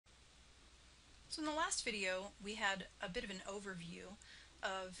So in the last video, we had a bit of an overview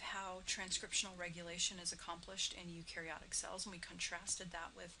of how transcriptional regulation is accomplished in eukaryotic cells, and we contrasted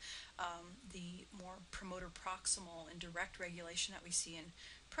that with the more promoter proximal and direct regulation that we see in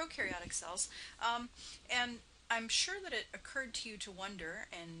prokaryotic cells. And I'm sure that it occurred to you to wonder,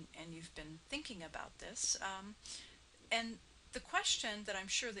 and you've been thinking about this, and the question that I'm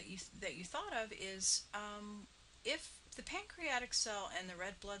sure that you thought of is, if the pancreatic cell and the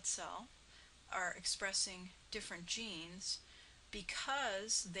red blood cell are expressing different genes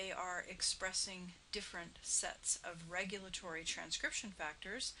because they are expressing different sets of regulatory transcription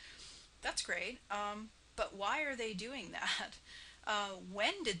factors. That's great, but why are they doing that?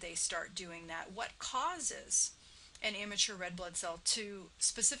 When did they start doing that? What causes an immature red blood cell to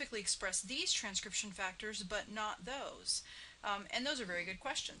specifically express these transcription factors but not those? And those are very good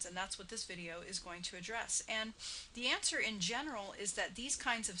questions, and that's what this video is going to address. And the answer in general is that these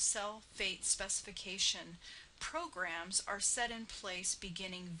kinds of cell fate specification programs are set in place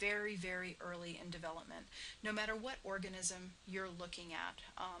beginning very, very early in development, no matter what organism you're looking at.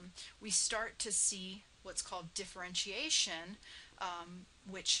 We start to see what's called differentiation,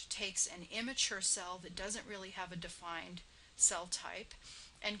 which takes an immature cell that doesn't really have a defined cell type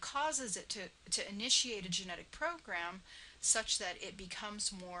and causes it to initiate a genetic program such that it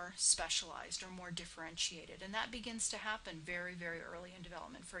becomes more specialized or more differentiated. And that begins to happen very, very early in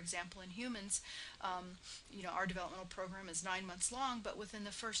development. For example, in humans, our developmental program is 9 months long, but within the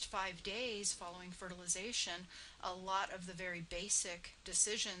first 5 days following fertilization, a lot of the very basic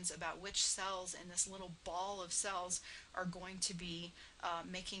decisions about which cells in this little ball of cells are going to be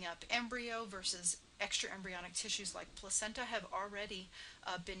making up embryo versus extra embryonic tissues like placenta have already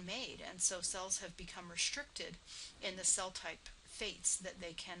been made, and so cells have become restricted in the cell type fates that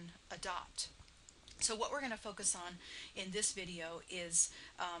they can adopt. So what we're going to focus on in this video is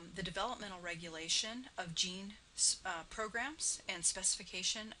the developmental regulation of gene programs and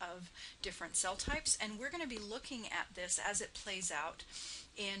specification of different cell types, and we're going to be looking at this as it plays out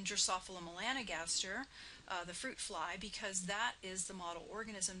in Drosophila melanogaster, the fruit fly, because that is the model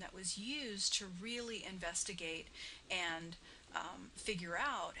organism that was used to really investigate and figure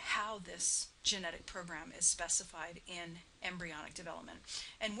out how this genetic program is specified in embryonic development.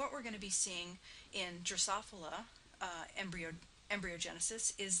 And what we're going to be seeing in Drosophila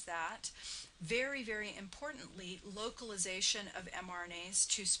embryogenesis is that, very, very importantly, localization of mRNAs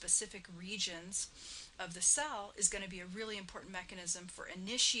to specific regions of the cell is going to be a really important mechanism for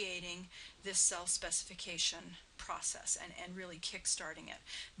initiating this cell specification process and really kick-starting it.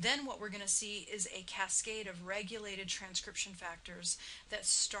 Then what we're going to see is a cascade of regulated transcription factors that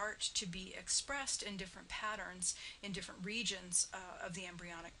start to be expressed in different patterns in different regions of the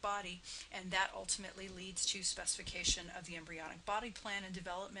embryonic body, and that ultimately leads to specification of the embryonic body plan and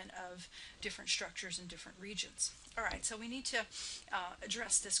development of different structures in different regions. All right, so we need to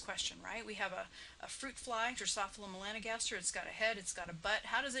address this question, right? We have a fruit fly, Drosophila melanogaster. It's got a head, it's got a butt.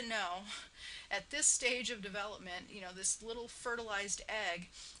 How does it know at this stage of development, this little fertilized egg,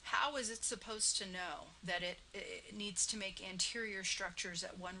 how is it supposed to know that it needs to make anterior structures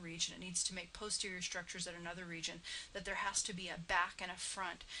at one region, it needs to make posterior structures at another region, that there has to be a back and a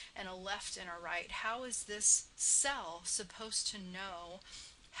front and a left and a right? How is this cell supposed to know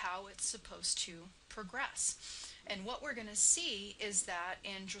how it's supposed to progress? And what we're going to see is that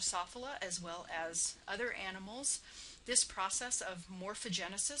in Drosophila, as well as other animals, this process of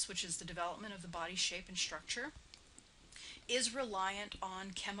morphogenesis, which is the development of the body shape and structure, is reliant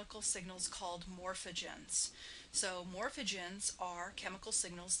on chemical signals called morphogens. So morphogens are chemical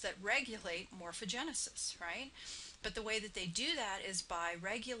signals that regulate morphogenesis, right? But the way that they do that is by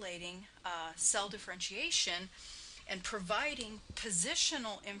regulating cell differentiation and providing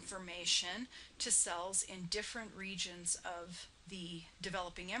positional information to cells in different regions of the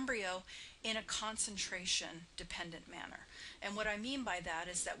developing embryo in a concentration dependent manner. And what I mean by that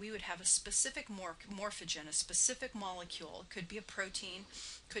is that we would have a specific morphogen, a specific molecule. It could be a protein,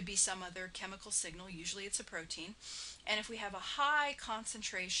 could be some other chemical signal, usually it's a protein. And if we have a high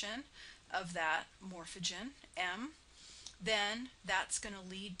concentration of that morphogen, M, then that's going to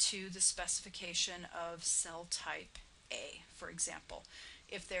lead to the specification of cell type A, for example.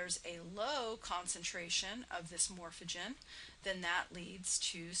 If there's a low concentration of this morphogen, then that leads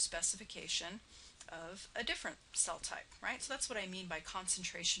to specification of a different cell type, right? So that's what I mean by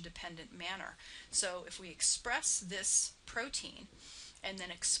concentration dependent manner. So if we express this protein and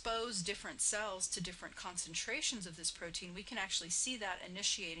then expose different cells to different concentrations of this protein, we can actually see that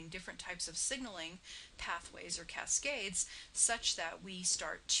initiating different types of signaling pathways or cascades, such that we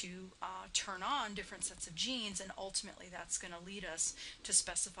start to turn on different sets of genes, and ultimately that's going to lead us to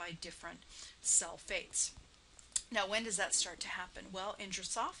specify different cell fates. Now, when does that start to happen? Well, in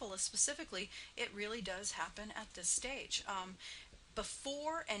Drosophila specifically, it really does happen at this stage.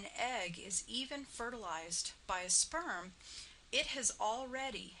 Before an egg is even fertilized by a sperm, it has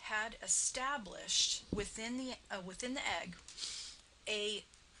already had established within the egg a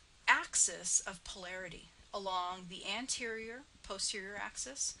axis of polarity along the anterior posterior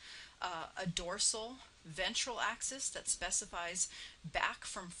axis, a dorsal ventral axis that specifies back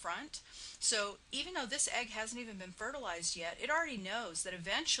from front. So even though this egg hasn't even been fertilized yet, it already knows that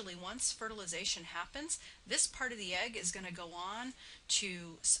eventually, once fertilization happens, this part of the egg is going to go on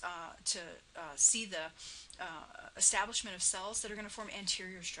to see the establishment of cells that are going to form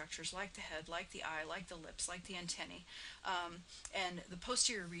anterior structures like the head, like the eye, like the lips, like the antennae. And the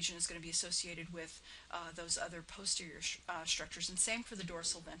posterior region is going to be associated with those other posterior structures, and same for the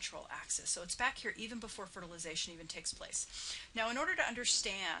dorsal ventral axis. So it's back here even before fertilization even takes place. Now, in order to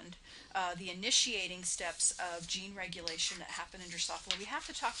understand the initiating steps of gene regulation that happen in Drosophila, we have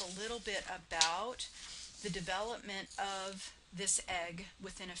to talk a little bit about the development of this egg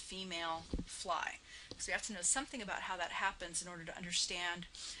within a female fly. So we have to know something about how that happens in order to understand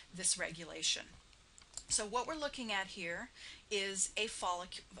this regulation. So what we're looking at here is a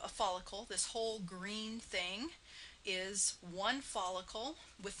follicle. This whole green thing is one follicle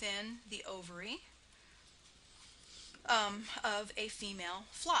within the ovary of a female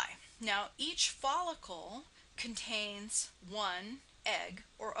fly. Now, each follicle contains one egg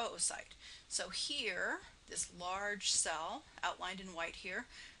or oocyte. So here, this large cell outlined in white here,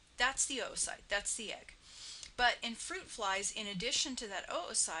 that's the oocyte, that's the egg. But in fruit flies, in addition to that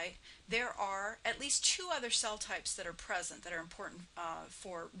oocyte, there are at least two other cell types that are present that are important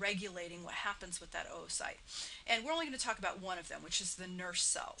for regulating what happens with that oocyte. And we're only going to talk about one of them, which is the nurse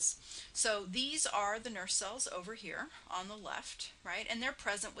cells. So these are the nurse cells over here on the left, right? And they're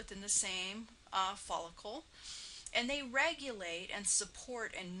present within the same follicle. And they regulate and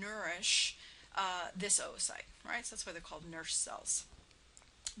support and nourish this oocyte, right? So that's why they're called nurse cells.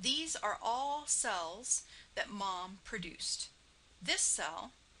 These are all cells that mom produced. This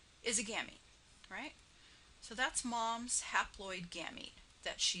cell is a gamete, right? So that's mom's haploid gamete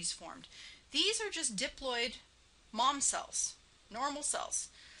that she's formed. These are just diploid mom cells, normal cells.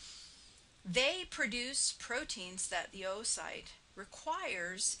 They produce proteins that the oocyte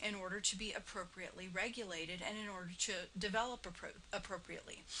requires in order to be appropriately regulated and in order to develop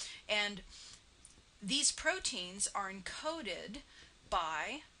appropriately. And these proteins are encoded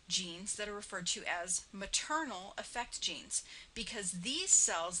by genes that are referred to as maternal effect genes, because these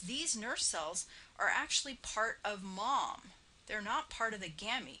cells, these nurse cells, are actually part of mom. They're not part of the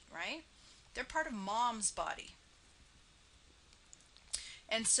gamete, right? They're part of mom's body.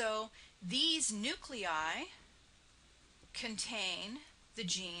 And so these nuclei contain the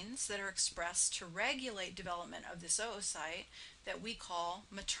genes that are expressed to regulate development of this oocyte that we call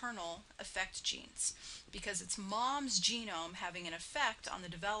maternal effect genes, because it's mom's genome having an effect on the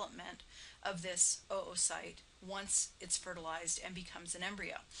development of this oocyte once it's fertilized and becomes an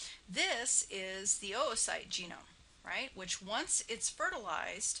embryo. This is the oocyte genome, right? Which once it's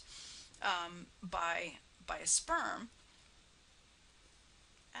fertilized by a sperm,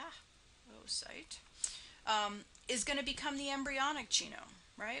 oocyte, is going to become the embryonic genome,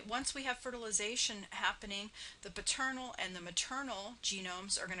 right? Once we have fertilization happening, the paternal and the maternal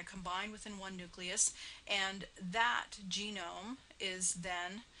genomes are going to combine within one nucleus, and that genome is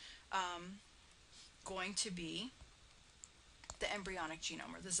then going to be the embryonic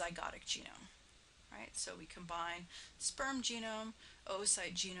genome or the zygotic genome, right? So we combine sperm genome,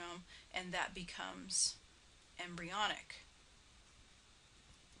 oocyte genome, and that becomes embryonic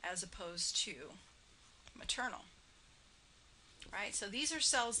as opposed to maternal. Right? So these are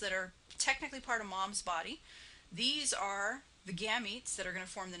cells that are technically part of mom's body. These are the gametes that are going to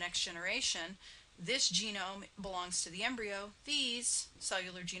form the next generation. This genome belongs to the embryo. These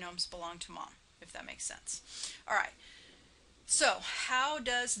cellular genomes belong to mom, if that makes sense. All right. So how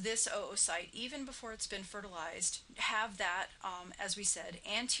does this oocyte, even before it's been fertilized, have that, as we said,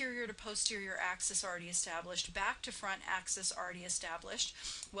 anterior to posterior axis already established, back to front axis already established?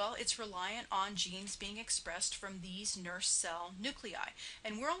 Well, it's reliant on genes being expressed from these nurse cell nuclei.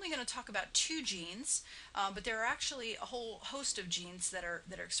 And we're only going to talk about two genes, but there are actually a whole host of genes that are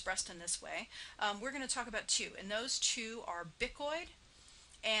expressed in this way. We're going to talk about two, and those two are bicoid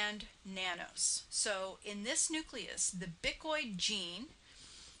and nanos. So in this nucleus, the bicoid gene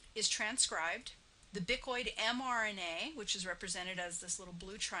is transcribed. The bicoid mRNA, which is represented as this little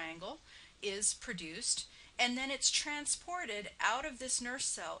blue triangle, is produced, and then it's transported out of this nurse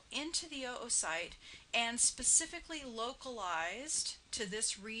cell into the oocyte and specifically localized to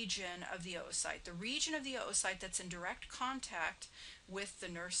this region of the oocyte. The region of the oocyte that's in direct contact with the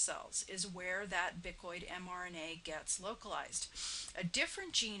nurse cells is where that bicoid mRNA gets localized. A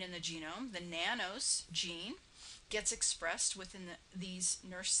different gene in the genome, the nanos gene, gets expressed within these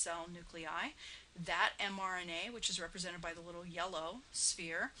nurse cell nuclei. That mRNA, which is represented by the little yellow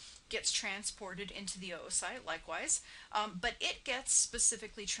sphere, gets transported into the oocyte likewise, but it gets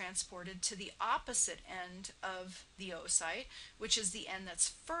specifically transported to the opposite end of the oocyte, which is the end that's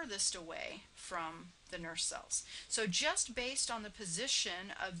furthest away from the nurse cells. So just based on the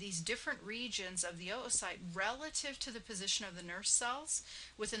position of these different regions of the oocyte relative to the position of the nurse cells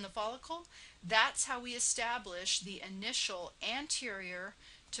within the follicle, that's how we establish the initial anterior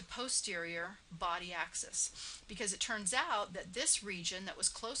to posterior body axis, because it turns out that this region that was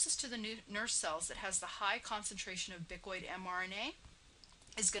closest to the nurse cells that has the high concentration of bicoid mRNA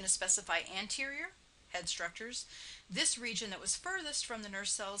is going to specify anterior head structures. This region that was furthest from the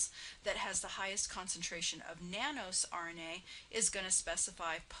nurse cells that has the highest concentration of nanos RNA is going to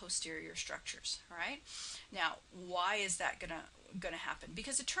specify posterior structures. All right. Now, why is that going to happen?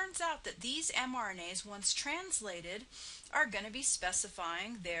 Because it turns out that these mRNAs, once translated, are going to be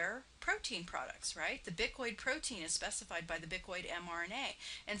specifying their protein products, right? The bicoid protein is specified by the bicoid mRNA.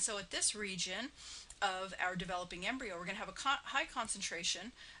 And so at this region of our developing embryo, we're going to have a high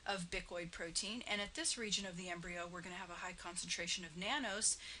concentration of bicoid protein, and at this region of the embryo, we're going to have a high concentration of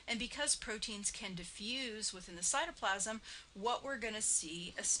nanos. And because proteins can diffuse within the cytoplasm, what we're going to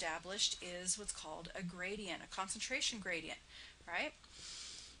see established is what's called a gradient, a concentration gradient, right?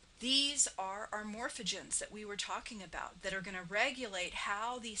 These are our morphogens that we were talking about that are going to regulate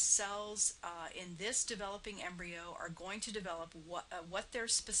how these cells in this developing embryo are going to develop, what their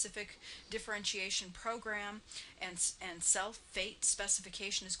specific differentiation program and cell fate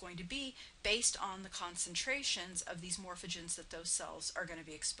specification is going to be based on the concentrations of these morphogens that those cells are going to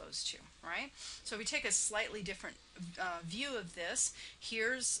be exposed to, right? So we take a slightly different view of this.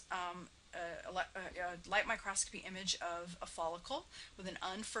 Here's a light microscopy image of a follicle with an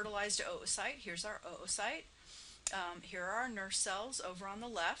unfertilized oocyte. Here's our oocyte. Here are our nurse cells over on the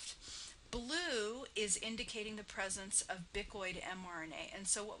left. Blue is indicating the presence of bicoid mRNA. And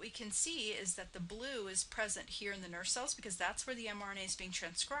so what we can see is that the blue is present here in the nurse cells because that's where the mRNA is being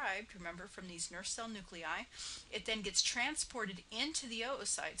transcribed, remember, from these nurse cell nuclei. It then gets transported into the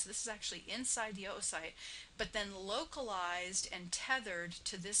oocyte. So this is actually inside the oocyte, but then localized and tethered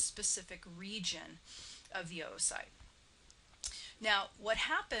to this specific region of the oocyte. Now, what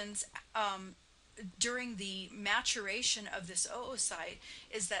happens during the maturation of this oocyte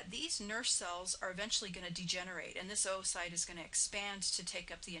is that these nurse cells are eventually going to degenerate, and this oocyte is going to expand to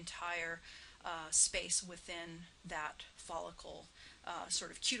take up the entire space within that follicle sort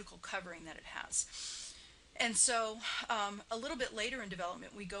of cuticle covering that it has. And so a little bit later in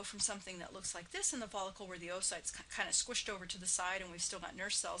development, we go from something that looks like this in the follicle where the oocyte's kind of squished over to the side and we've still got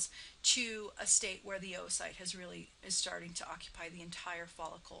nurse cells, to a state where the oocyte is starting to occupy the entire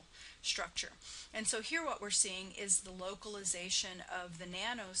follicle structure. And so here what we're seeing is the localization of the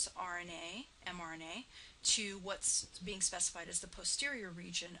nanos RNA, mRNA, to what's being specified as the posterior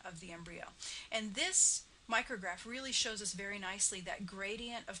region of the embryo. And this micrograph really shows us very nicely that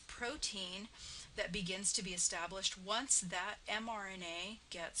gradient of protein that begins to be established once that mRNA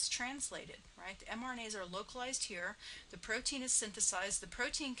gets translated, right? The mRNAs are localized here, the protein is synthesized, the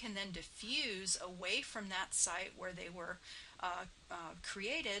protein can then diffuse away from that site where they were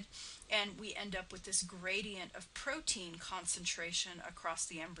created, and we end up with this gradient of protein concentration across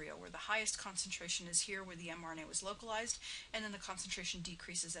the embryo, where the highest concentration is here where the mRNA was localized, and then the concentration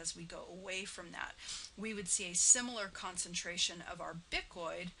decreases as we go away from that. We would see a similar concentration of our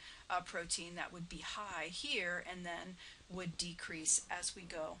bicoid protein that would be high here and then would decrease as we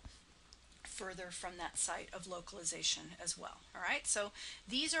go further from that site of localization as well. All right, so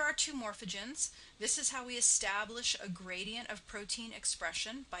these are our two morphogens. This is how we establish a gradient of protein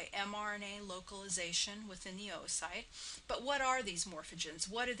expression by mRNA localization within the oocyte. But what are these morphogens?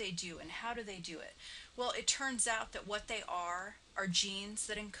 What do they do and how do they do it? Well, it turns out that what they are genes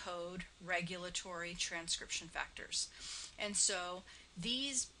that encode regulatory transcription factors. And so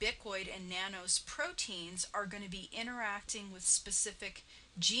these bicoid and nanose proteins are going to be interacting with specific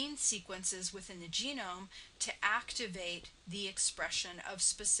gene sequences within the genome to activate the expression of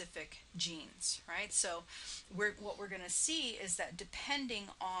specific genes, right? So what we're going to see is that depending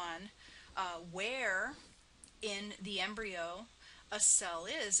on where in the embryo a cell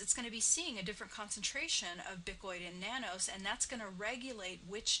is, it's going to be seeing a different concentration of bicoid and nanose, and that's going to regulate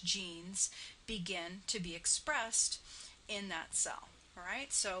which genes begin to be expressed in that cell. All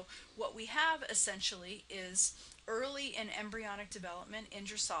right, so what we have essentially is early in embryonic development in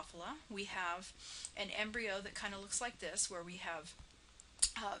Drosophila, we have an embryo that kind of looks like this, where we have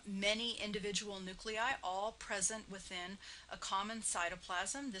many individual nuclei all present within a common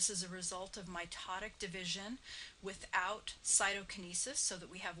cytoplasm. This is a result of mitotic division without cytokinesis, so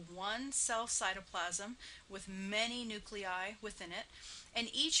that we have one cell cytoplasm with many nuclei within it. And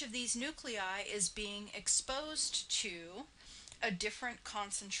each of these nuclei is being exposed to a different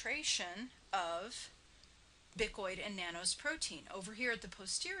concentration of bicoid and nanose protein. Over here at the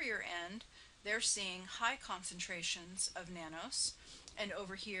posterior end, they're seeing high concentrations of nanose, and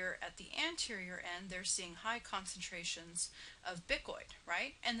over here at the anterior end, they're seeing high concentrations of bicoid,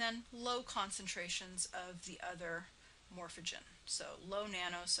 right? And then low concentrations of the other morphogen. So low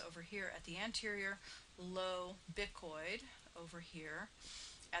nanose over here at the anterior, low bicoid over here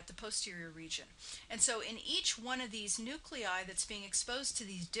at the posterior region. And so in each one of these nuclei that's being exposed to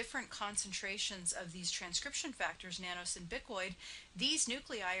these different concentrations of these transcription factors, nanose and bicoid, these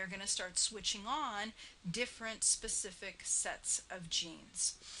nuclei are going to start switching on different specific sets of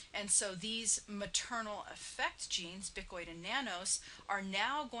genes. And so these maternal effect genes, bicoid and nanose, are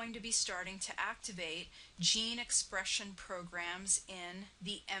now going to be starting to activate gene expression programs in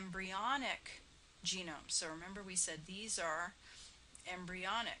the embryonic genome. So remember, we said these are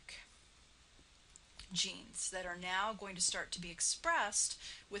embryonic genes that are now going to start to be expressed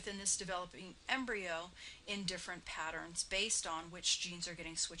within this developing embryo in different patterns based on which genes are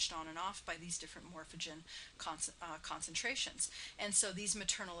getting switched on and off by these different morphogen concentrations. And so these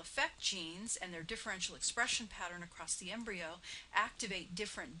maternal effect genes and their differential expression pattern across the embryo activate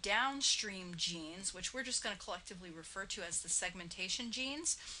different downstream genes, which we're just going to collectively refer to as the segmentation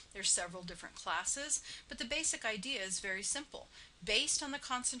genes. There's several different classes, but the basic idea is very simple. Based on the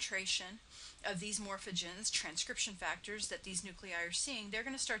concentration of these morphogens, transcription factors that these nuclei are seeing, they're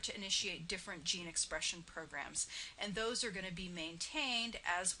going to start to initiate different gene expression programs. And those are going to be maintained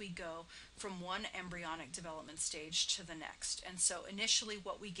as we go from one embryonic development stage to the next. And so initially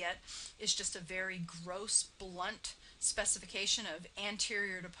what we get is just a very gross, blunt specification of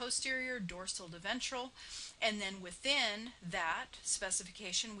anterior to posterior, dorsal to ventral. And then within that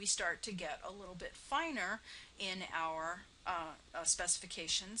specification, we start to get a little bit finer in our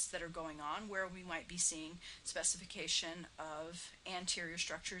specifications that are going on, where we might be seeing specification of anterior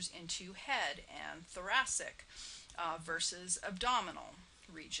structures into head and thoracic versus abdominal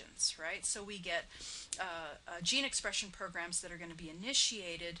regions, right? So we get gene expression programs that are going to be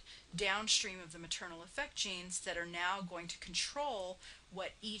initiated downstream of the maternal effect genes that are now going to control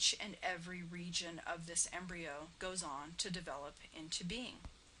what each and every region of this embryo goes on to develop into being.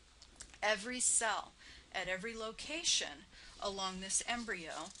 Every cell at every location along this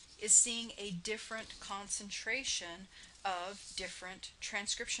embryo is seeing a different concentration of different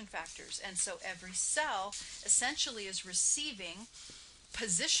transcription factors. And so every cell essentially is receiving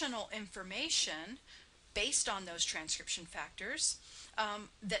positional information based on those transcription factors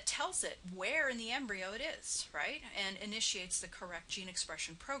that tells it where in the embryo it is, right? And initiates the correct gene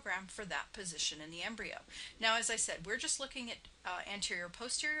expression program for that position in the embryo. Now, as I said, we're just looking at anterior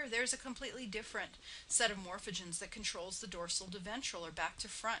posterior. There's a completely different set of morphogens that controls the dorsal to ventral or back to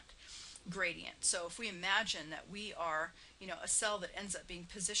front gradient. So if we imagine that we are, a cell that ends up being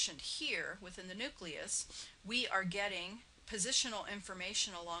positioned here within the nucleus, we are getting positional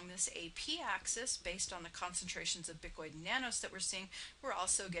information along this AP axis based on the concentrations of bicoid and nanose that we're seeing. We're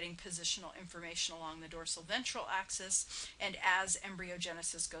also getting positional information along the dorsal ventral axis, and as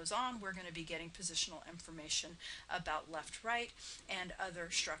embryogenesis goes on, we're going to be getting positional information about left, right, and other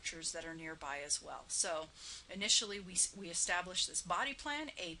structures that are nearby as well. So initially we establish this body plan,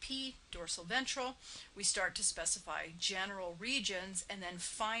 AP, dorsal ventral. We start to specify general regions and then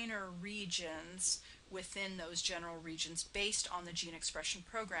finer regions within those general regions based on the gene expression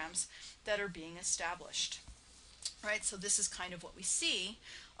programs that are being established. Right, so this is kind of what we see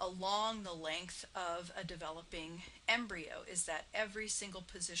along the length of a developing embryo, is that every single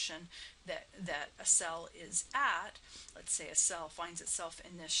position that a cell is at, let's say a cell finds itself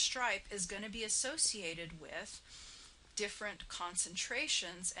in this stripe, is going to be associated with different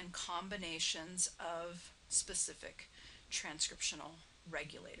concentrations and combinations of specific transcriptional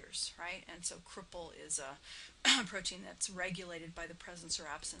regulators, right? And so CRIPL is a protein that's regulated by the presence or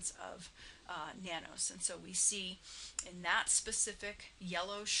absence of nanos. And so we see in that specific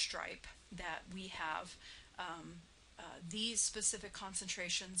yellow stripe that we have these specific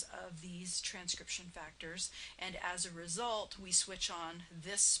concentrations of these transcription factors, and as a result we switch on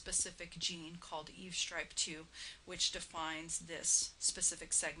this specific gene called evestripe2, which defines this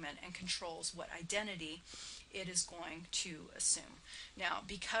specific segment and controls what identity it is going to assume. Now,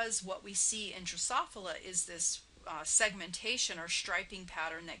 because what we see in Drosophila is this segmentation or striping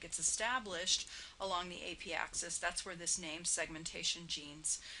pattern that gets established along the AP axis, that's where this name segmentation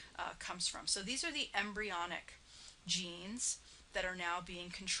genes comes from. So these are the embryonic genes that are now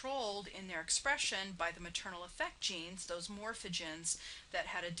being controlled in their expression by the maternal effect genes, those morphogens that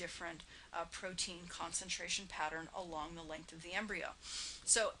had a different protein concentration pattern along the length of the embryo.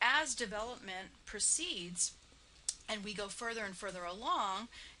 So as development proceeds, and we go further and further along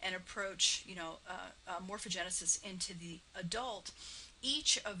and approach, morphogenesis into the adult,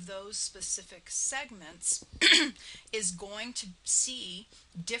 each of those specific segments is going to see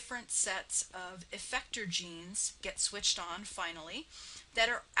different sets of effector genes get switched on finally that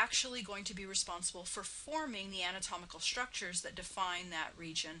are actually going to be responsible for forming the anatomical structures that define that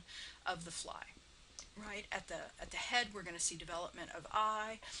region of the fly. Right at the head, we're going to see development of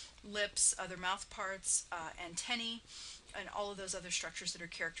eye, lips, other mouth parts, antennae, and all of those other structures that are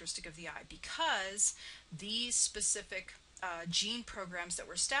characteristic of the eye, because these specific gene programs that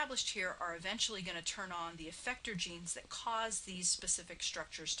were established here are eventually going to turn on the effector genes that cause these specific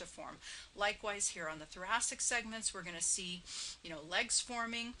structures to form. Likewise, here on the thoracic segments, we're going to see, legs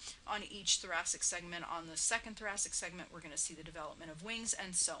forming on each thoracic segment. On the second thoracic segment, we're going to see the development of wings,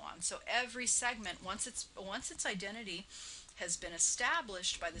 and so on. So every segment, once its identity has been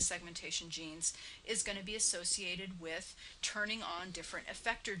established by the segmentation genes, is going to be associated with turning on different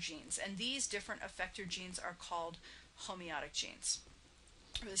effector genes. And these different effector genes are called homeotic genes.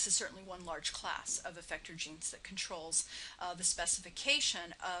 This is certainly one large class of effector genes that controls the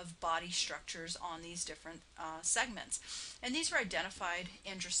specification of body structures on these different segments. And these are identified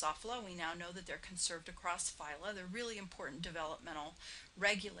in Drosophila. We now know that they're conserved across phyla. They're really important developmental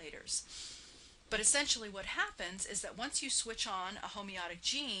regulators. But essentially what happens is that once you switch on a homeotic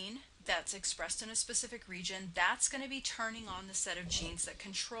gene that's expressed in a specific region, that's going to be turning on the set of genes that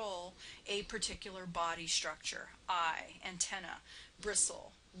control a particular body structure, eye, antenna,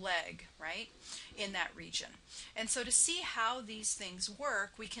 bristle, leg, right, in that region. And so to see how these things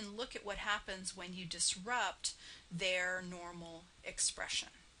work, we can look at what happens when you disrupt their normal expression,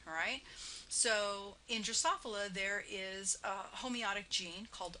 all right? So in Drosophila, there is a homeotic gene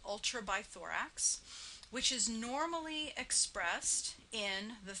called ultrabithorax, which is normally expressed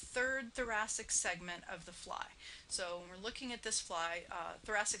in the third thoracic segment of the fly. So when we're looking at this fly,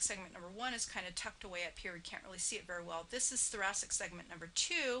 thoracic segment number 1 is kind of tucked away up here. We can't really see it very well. This is thoracic segment number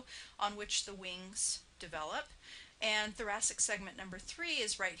 2, on which the wings develop. And thoracic segment number 3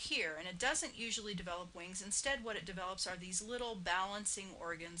 is right here, and it doesn't usually develop wings. Instead, what it develops are these little balancing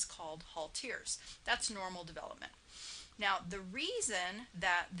organs called halteres. That's normal development. Now, the reason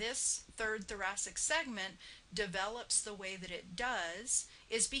that this third thoracic segment develops the way that it does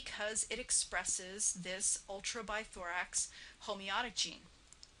is because it expresses this ultrabithorax homeotic gene,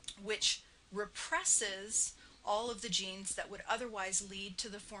 which represses all of the genes that would otherwise lead to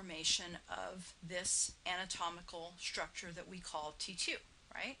the formation of this anatomical structure that we call T2,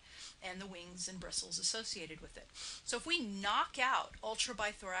 right? And the wings and bristles associated with it. So if we knock out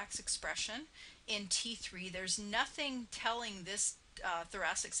ultrabithorax expression in T3, there's nothing telling this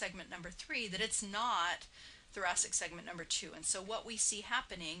thoracic segment number 3 that it's not thoracic segment number 2. And so what we see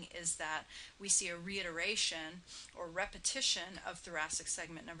happening is that we see a reiteration or repetition of thoracic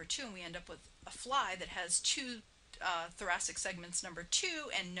segment number 2, and we end up with a fly that has 2 thoracic segments number 2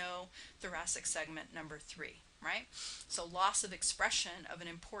 and no thoracic segment number 3, right? So loss of expression of an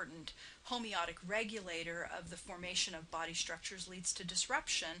important homeotic regulator of the formation of body structures leads to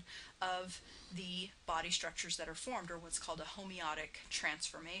disruption of the body structures that are formed, or what's called a homeotic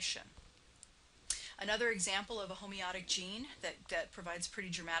transformation. Another example of a homeotic gene that provides pretty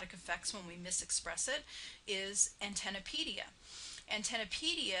dramatic effects when we misexpress it is antennapedia.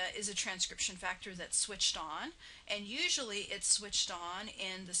 Antennapedia is a transcription factor that's switched on, and usually it's switched on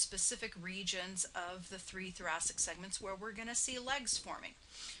in the specific regions of the 3 thoracic segments where we're going to see legs forming.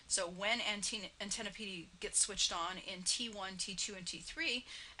 So when antennapedia gets switched on in T1, T2, and T3,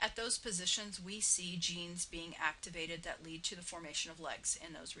 at those positions we see genes being activated that lead to the formation of legs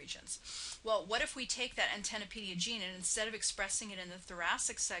in those regions. Well, what if we take that antennapedia gene and instead of expressing it in the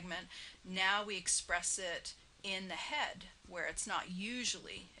thoracic segment, now we express it in the head where it's not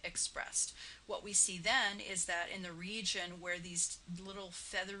usually expressed. What we see then is that in the region where these little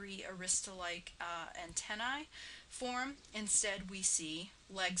feathery arista-like antennae form, instead we see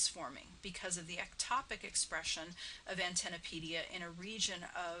legs forming because of the ectopic expression of antennapedia in a region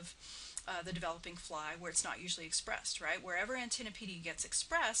of the developing fly where it's not usually expressed, right? Wherever antennapedia gets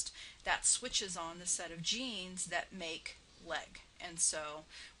expressed, that switches on the set of genes that make leg. And so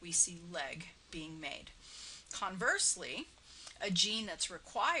we see leg being made. Conversely, a gene that's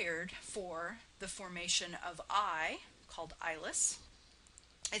required for the formation of eye, called iris,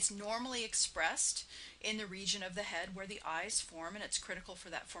 it's normally expressed in the region of the head where the eyes form, and it's critical for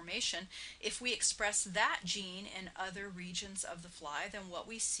that formation. If we express that gene in other regions of the fly, then what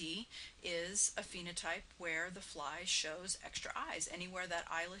we see is a phenotype where the fly shows extra eyes. Anywhere that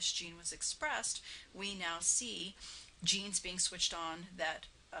eyeless gene was expressed, we now see genes being switched on that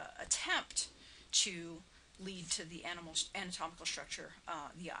attempt to lead to the animal's anatomical structure,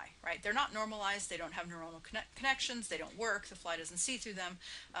 the eye, right? They're not normalized, they don't have neuronal connections, they don't work, the fly doesn't see through them,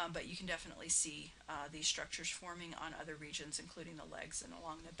 but you can definitely see these structures forming on other regions, including the legs and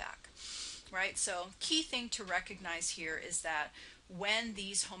along the back, right? So key thing to recognize here is that when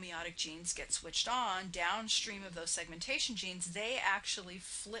these homeotic genes get switched on, downstream of those segmentation genes, they actually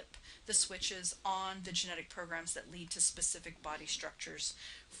flip the switches on the genetic programs that lead to specific body structures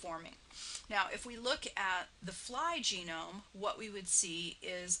forming. Now, if we look at the fly genome, what we would see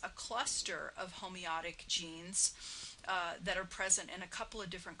is a cluster of homeotic genes that are present in a couple of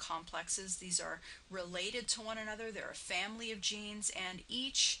different complexes. These are related to one another. They're a family of genes, and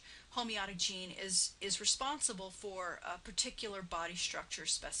each homeotic gene is responsible for a particular body structure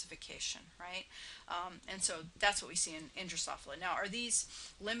specification, right? And so that's what we see in Drosophila. Now, are these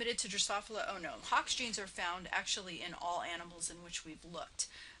limited to Drosophila? Oh no. Hox genes are found actually in all animals in which we've looked.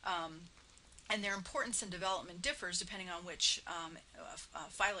 And their importance in development differs depending on which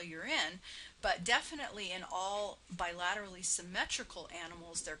phyla you're in, but definitely in all bilaterally symmetrical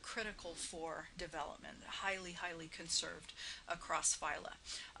animals, they're critical for development, highly, highly conserved across phyla.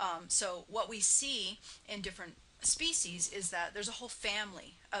 So what we see in different species is that there's a whole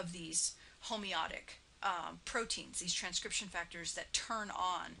family of these homeotic proteins, these transcription factors that turn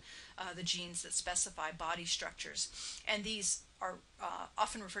on the genes that specify body structures. And these are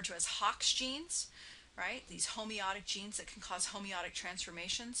often referred to as Hox genes, right? These homeotic genes that can cause homeotic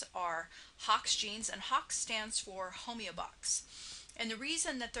transformations are Hox genes, and Hox stands for homeobox. And the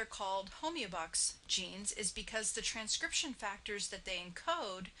reason that they're called homeobox genes is because the transcription factors that they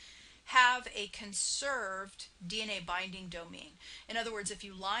encode have a conserved DNA binding domain. In other words, if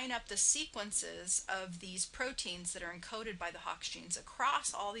you line up the sequences of these proteins that are encoded by the Hox genes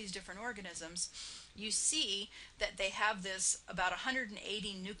across all these different organisms, you see that they have this about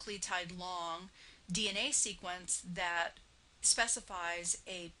 180 nucleotide long DNA sequence that specifies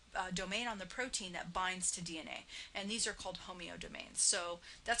a domain on the protein that binds to DNA, and these are called homeodomains. So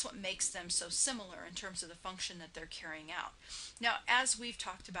that's what makes them so similar in terms of the function that they're carrying out. Now, as we've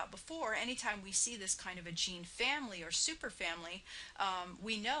talked about before, anytime we see this kind of a gene family or superfamily,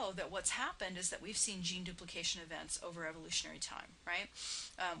 we know that what's happened is that we've seen gene duplication events over evolutionary time, right?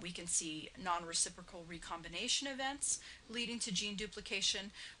 We can see non-reciprocal recombination events leading to gene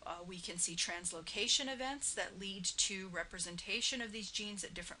duplication. We can see translocation events that lead to representation of these genes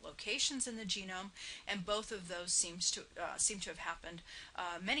at different locations in the genome, and both of those seem to have happened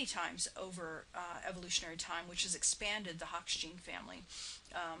many times over evolutionary time, which has expanded the Hox gene family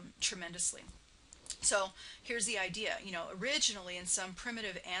tremendously. So here's the idea. Originally in some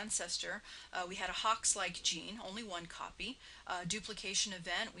primitive ancestor, we had a Hox-like gene, only one copy. Duplication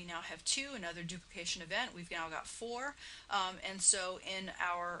event, we now have two. Another duplication event, we've now got four. And so in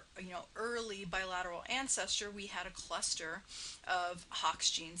our early bilateral ancestor, we had a cluster of Hox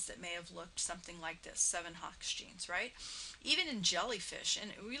genes that may have looked something like this, 7 Hox genes, right? Even in jellyfish,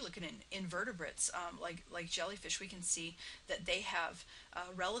 and we look at invertebrates like jellyfish, we can see that they have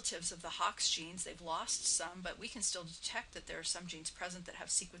relatives of the Hox genes. They've lost some, but we can still detect that there are some genes present that have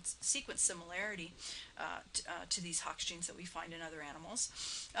sequence similarity to these Hox genes that we find in other animals.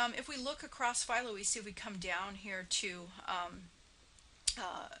 If we look across phyla, we see if we come down here to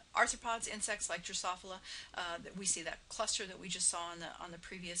arthropods, insects like Drosophila, we see that cluster that we just saw on the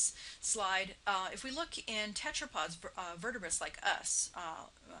previous slide. If we look in tetrapods, vertebrates like us,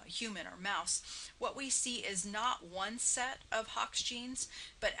 human or mouse, what we see is not one set of Hox genes,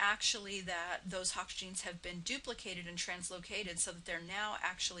 but actually that those Hox genes have been duplicated and translocated so that they're now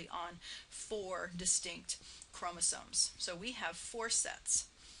actually on 4 distinct chromosomes. So we have 4 sets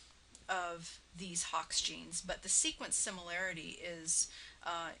of these Hox genes, but the sequence similarity is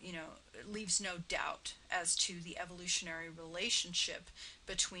you know, leaves no doubt as to the evolutionary relationship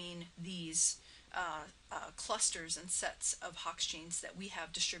between these clusters and sets of Hox genes that we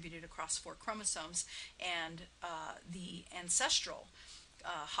have distributed across 4 chromosomes and the ancestral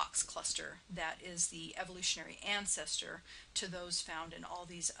Hox cluster that is the evolutionary ancestor to those found in all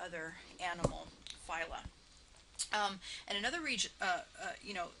these other animal phyla. And another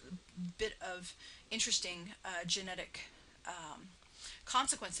you know, bit of interesting genetic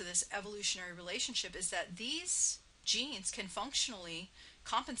consequence of this evolutionary relationship is that these genes can functionally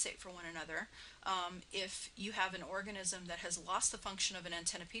compensate for one another. If you have an organism that has lost the function of an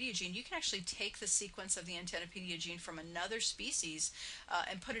Antennapedia gene, you can actually take the sequence of the Antennapedia gene from another species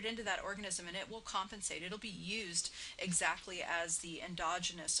and put it into that organism, and it will compensate. It'll be used exactly as the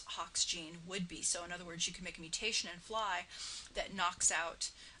endogenous Hox gene would be. So in other words, you can make a mutation in fly that knocks out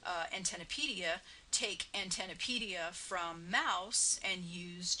Antennapedia, take Antennapedia from mouse and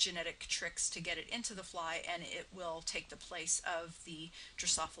use genetic tricks to get it into the fly, and it will take the place of the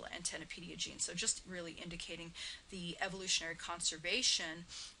Drosophila Antennapedia gene. So just really indicating the evolutionary conservation,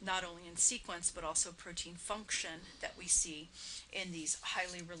 not only in sequence but also protein function that we see in these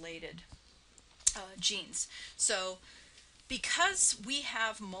highly related genes. So because we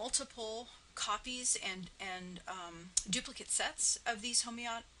have multiple copies and duplicate sets of these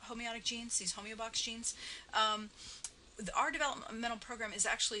homeotic genes, these homeobox genes, our developmental program is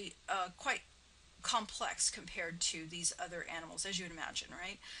actually quite complex compared to these other animals, as you would imagine,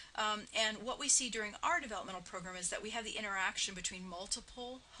 right? And what we see during our developmental program is that we have the interaction between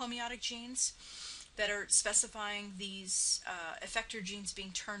multiple homeotic genes that are specifying these effector genes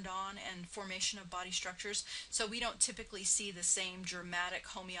being turned on and formation of body structures. So we don't typically see the same dramatic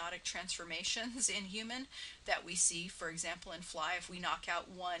homeotic transformations in human that we see, for example, in fly. If we knock out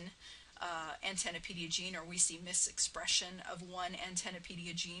one Antennapedia gene, or we see misexpression of one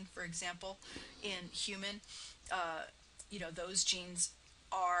Antennapedia gene, for example, in human, you know, those genes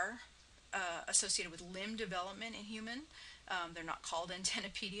are associated with limb development in human. They're not called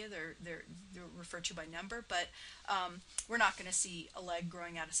Antennapedia, they're referred to by number, but we're not going to see a leg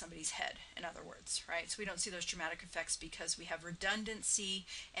growing out of somebody's head, in other words, right? So we don't see those dramatic effects because we have redundancy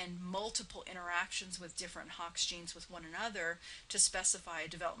and multiple interactions with different Hox genes with one another to specify a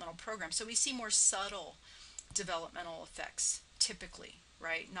developmental program. So we see more subtle developmental effects typically,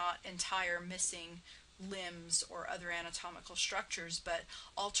 right? Not entire missing limbs or other anatomical structures, but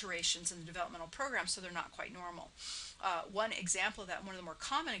alterations in the developmental program, so they're not quite normal. One example of that, one of the more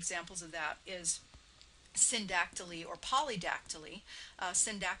common examples of that, is syndactyly or polydactyly.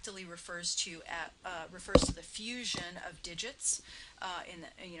 Syndactyly refers to the fusion of digits in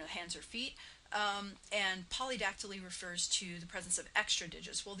the, hands or feet. And polydactyly refers to the presence of extra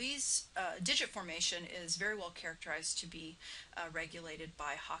digits. Well, these digit formation is very well characterized to be regulated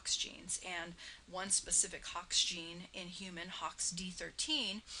by Hox genes. And one specific Hox gene in human,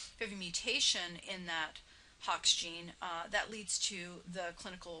 HOXD13, if you have a mutation in that Hox gene, that leads to the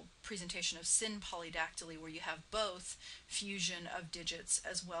clinical presentation of synpolydactyly, where you have both fusion of digits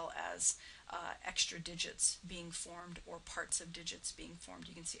as well as extra digits being formed, or parts of digits being formed.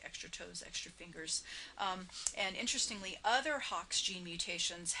 You can see extra toes, extra fingers. And interestingly, other Hox gene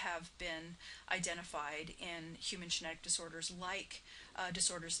mutations have been identified in human genetic disorders, like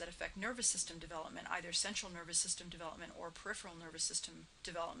disorders that affect nervous system development, either central nervous system development or peripheral nervous system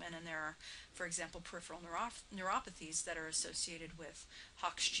development. And there are, for example, peripheral neuropathies that are associated with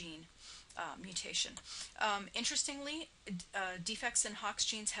Hox gene mutation. Interestingly, defects in Hox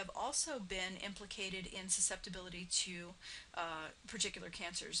genes have also been implicated in susceptibility to particular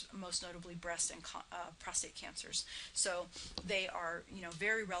cancers, most notably breast and prostate cancers. So they are,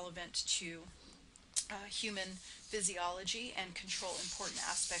 very relevant to human physiology and control important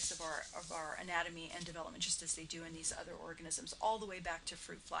aspects of our anatomy and development, just as they do in these other organisms, all the way back to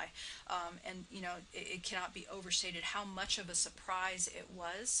fruit fly. And it cannot be overstated how much of a surprise it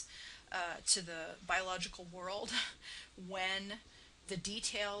was to the biological world when the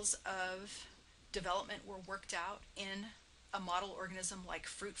details of development were worked out in a model organism like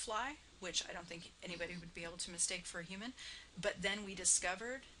fruit fly, which I don't think anybody would be able to mistake for a human. But then we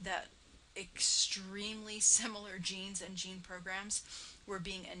discovered that extremely similar genes and gene programs were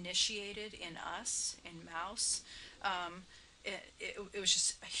being initiated in us, in mouse. It was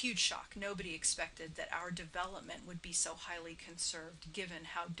just a huge shock. Nobody expected that our development would be so highly conserved, given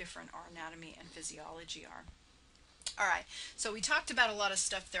how different our anatomy and physiology are. All right, so we talked about a lot of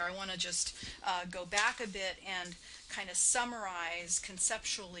stuff there. I want to just go back a bit and kind of summarize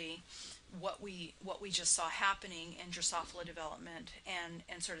conceptually what we just saw happening in Drosophila development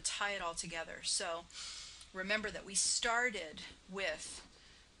and sort of tie it all together. So remember that we started with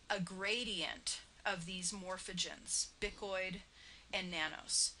a gradient of these morphogens, bicoid and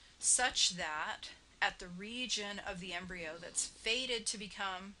nanos, such that at the region of the embryo that's fated to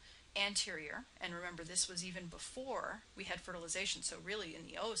become anterior, and remember this was even before we had fertilization, so really in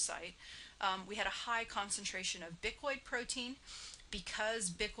the oocyte, we had a high concentration of bicoid protein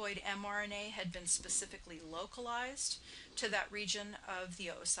because bicoid mRNA had been specifically localized to that region of the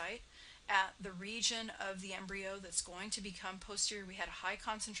oocyte. At the region of the embryo that's going to become posterior, we had a high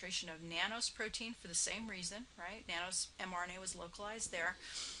concentration of nanos protein for the same reason, right? Nanos mRNA was localized there.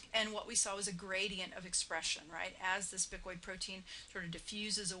 And what we saw was a gradient of expression, right? As this bicoid protein sort of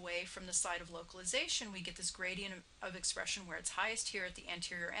diffuses away from the site of localization, we get this gradient of expression where it's highest here at the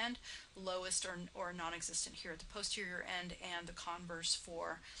anterior end, lowest or non-existent here at the posterior end, and the converse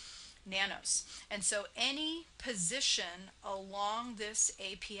for nanos. And so any position along this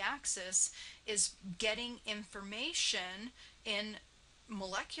AP axis is getting information in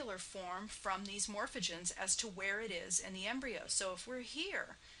molecular form from these morphogens as to where it is in the embryo. So if we're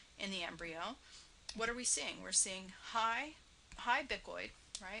here in the embryo, what are we seeing? We're seeing high bicoid,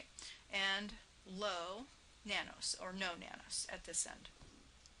 right, and low nanos or no nanos at this end.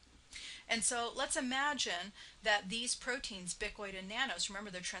 And so let's imagine that these proteins, bicoid and nanos,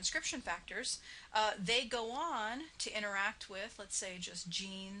 remember they're transcription factors, they go on to interact with, let's say, just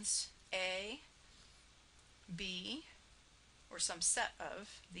genes A, B, or some set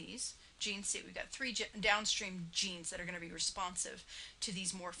of these, gene C. We've got three downstream genes that are going to be responsive to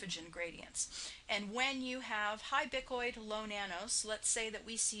these morphogen gradients. And when you have high bicoid, low nanos, let's say that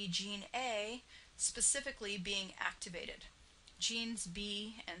we see gene A specifically being activated. Genes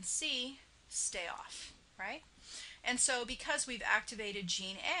B and C stay off, right? And so because we've activated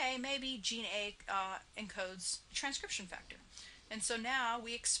gene A, maybe gene A encodes a transcription factor. And so now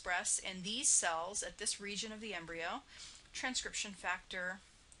we express in these cells at this region of the embryo transcription factor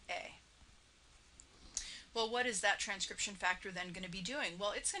A. Well, what is that transcription factor then going to be doing?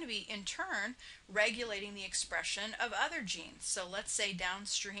 Well, it's going to be, in turn, regulating the expression of other genes. So let's say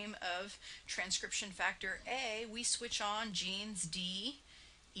downstream of transcription factor A, we switch on genes D,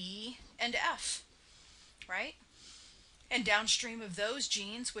 E, and F, right? And downstream of those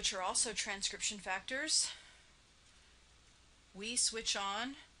genes, which are also transcription factors, we switch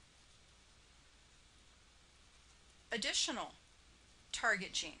on additional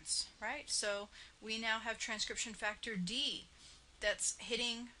target genes, right? So we now have transcription factor D that's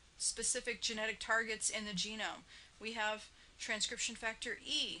hitting specific genetic targets in the genome. We have transcription factor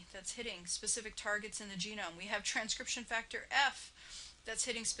E that's hitting specific targets in the genome. We have transcription factor F that's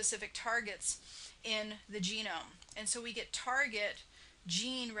hitting specific targets in the genome. And so we get target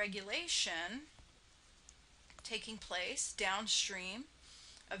gene regulation taking place downstream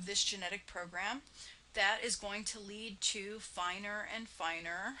of this genetic program that is going to lead to finer and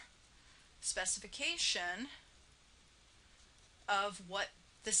finer specification of what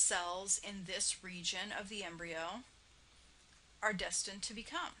the cells in this region of the embryo are destined to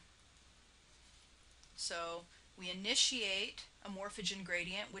become. So we initiate a morphogen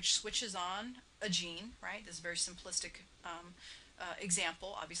gradient which switches on a gene, right? This is a very simplistic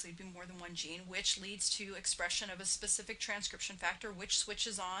example. Obviously, it'd be more than one gene, which leads to expression of a specific transcription factor, which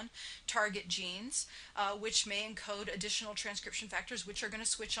switches on target genes, which may encode additional transcription factors, which are going to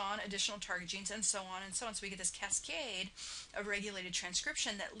switch on additional target genes, and so on and so on. So we get this cascade of regulated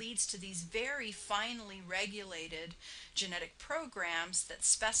transcription that leads to these very finely regulated genetic programs that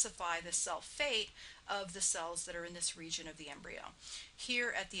specify the cell fate of the cells that are in this region of the embryo.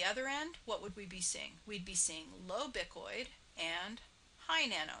 Here at the other end, what would we be seeing? We'd be seeing low bicoid and high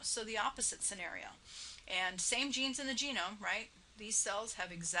nanos, so the opposite scenario. And same genes in the genome, right? These cells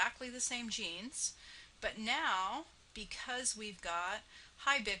have exactly the same genes, but now because we've got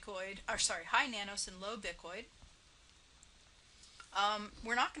high nanos and low bicoid,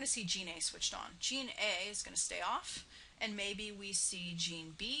 we're not going to see gene A switched on. Gene A is going to stay off, and maybe we see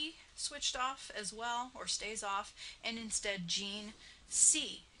gene B switched off as well, or stays off, and instead gene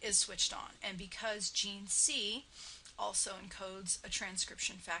C is switched on. And because gene C also encodes a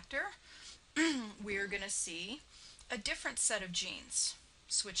transcription factor, we're going to see a different set of genes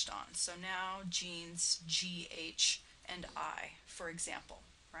switched on. So now genes G, H, and I, for example,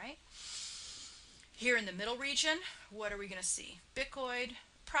 right? Here in the middle region, what are we going to see? Bicoid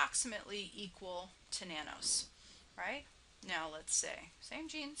approximately equal to nanos, right? Now let's say, same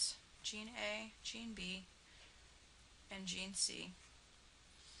genes, gene A, gene B, and gene C.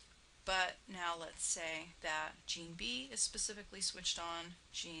 But now let's say that gene B is specifically switched on,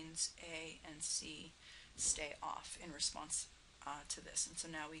 genes A and C stay off in response to this. And so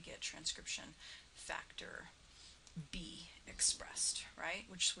now we get transcription factor be expressed, right?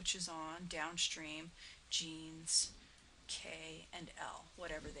 Which switches on downstream genes K and L,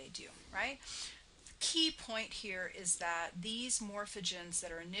 whatever they do, right? Key point here is that these morphogens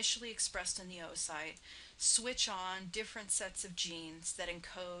that are initially expressed in the oocyte switch on different sets of genes that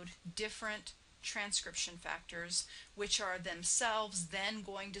encode different transcription factors, which are themselves then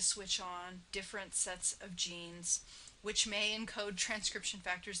going to switch on different sets of genes, which may encode transcription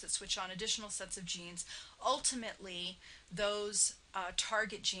factors that switch on additional sets of genes. Ultimately, those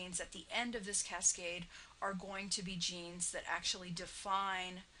target genes at the end of this cascade are going to be genes that actually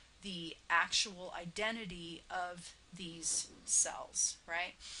define the actual identity of these cells,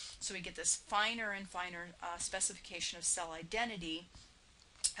 right? So we get this finer and finer specification of cell identity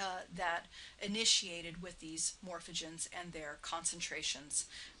that initiated with these morphogens and their concentrations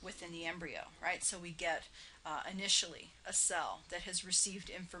within the embryo, right? So we get initially a cell that has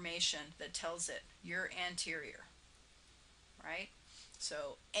received information that tells it you're anterior, right?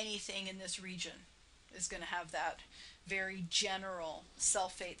 So anything in this region is going to have that very general cell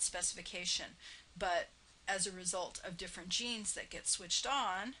fate specification. But as a result of different genes that get switched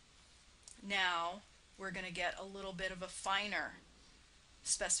on, now we're going to get a little bit of a finer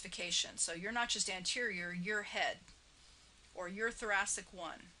specification. So you're not just anterior, you're head, or you're thoracic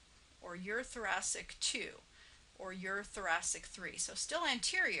 1, or you're thoracic 2, or you're thoracic 3. So still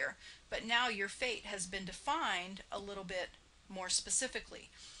anterior, but now your fate has been defined a little bit more specifically,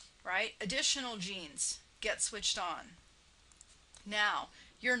 right? Additional genes get switched on. Now,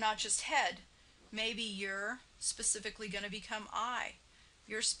 you're not just head, maybe you're specifically going to become eye.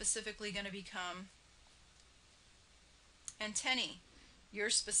 You're specifically going to become antennae.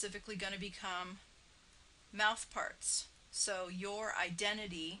 You're specifically going to become mouth parts. So your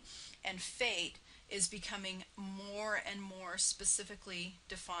identity and fate is becoming more and more specifically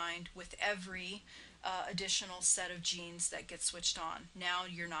defined with every additional set of genes that get switched on. Now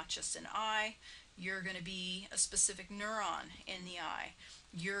you're not just an eye, you're going to be a specific neuron in the eye.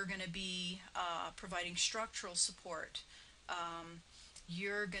 You're going to be providing structural support.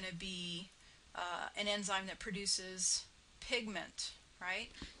 You're going to be an enzyme that produces pigment, right?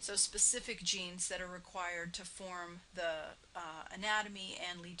 So specific genes that are required to form the anatomy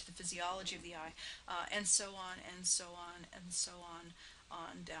and lead to the physiology of the eye, and so on and so on and so on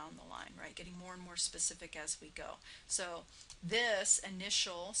down the line, right? Getting more and more specific as we go. So this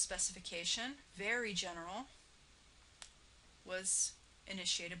initial specification, very general, was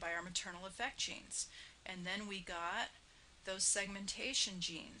initiated by our maternal effect genes. And then we got those segmentation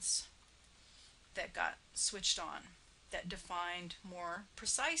genes that got switched on, that defined more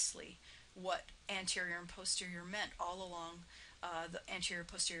precisely what anterior and posterior meant all along the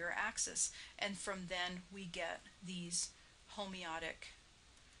anterior-posterior axis. And from then we get these homeotic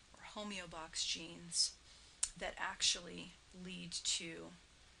or homeobox genes that actually lead to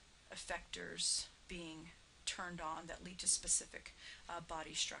effectors being turned on that lead to specific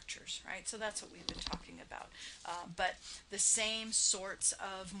body structures, right? So that's what we've been talking about. But the same sorts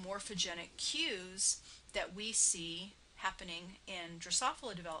of morphogenic cues that we see happening in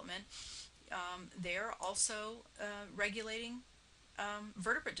Drosophila development, they're also regulating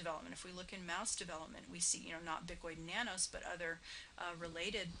vertebrate development. If we look in mouse development, we see, not bicoid and nanos, but other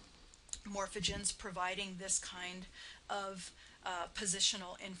related morphogens providing this kind of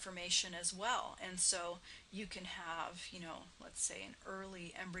positional information as well. And so you can have, let's say in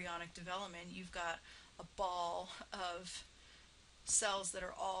early embryonic development, you've got a ball of cells that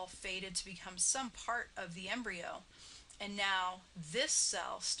are all fated to become some part of the embryo. And now this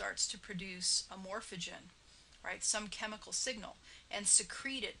cell starts to produce a morphogen, right, some chemical signal, and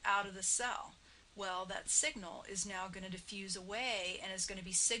secrete it out of the cell. Well, that signal is now going to diffuse away and is going to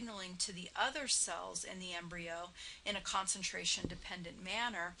be signaling to the other cells in the embryo in a concentration-dependent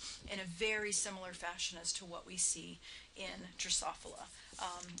manner in a very similar fashion as to what we see in Drosophila.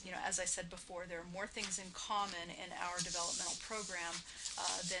 As I said before, there are more things in common in our developmental program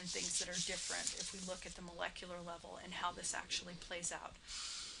than things that are different if we look at the molecular level and how this actually plays out.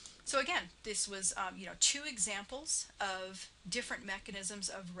 So again, this was, 2 examples of different mechanisms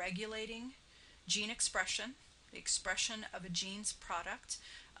of regulating gene expression, the expression of a gene's product,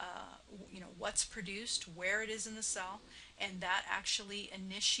 what's produced, where it is in the cell, and that actually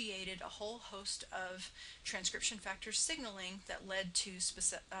initiated a whole host of transcription factor signaling that led to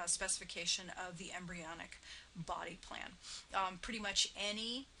specification of the embryonic body plan. Pretty much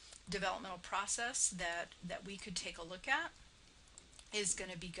any developmental process that we could take a look at is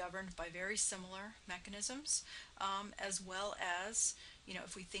going to be governed by very similar mechanisms, as well as,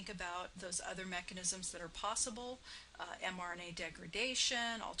 if we think about those other mechanisms that are possible, mRNA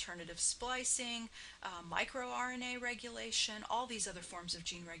degradation, alternative splicing, microRNA regulation, all these other forms of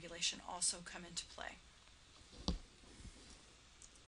gene regulation also come into play.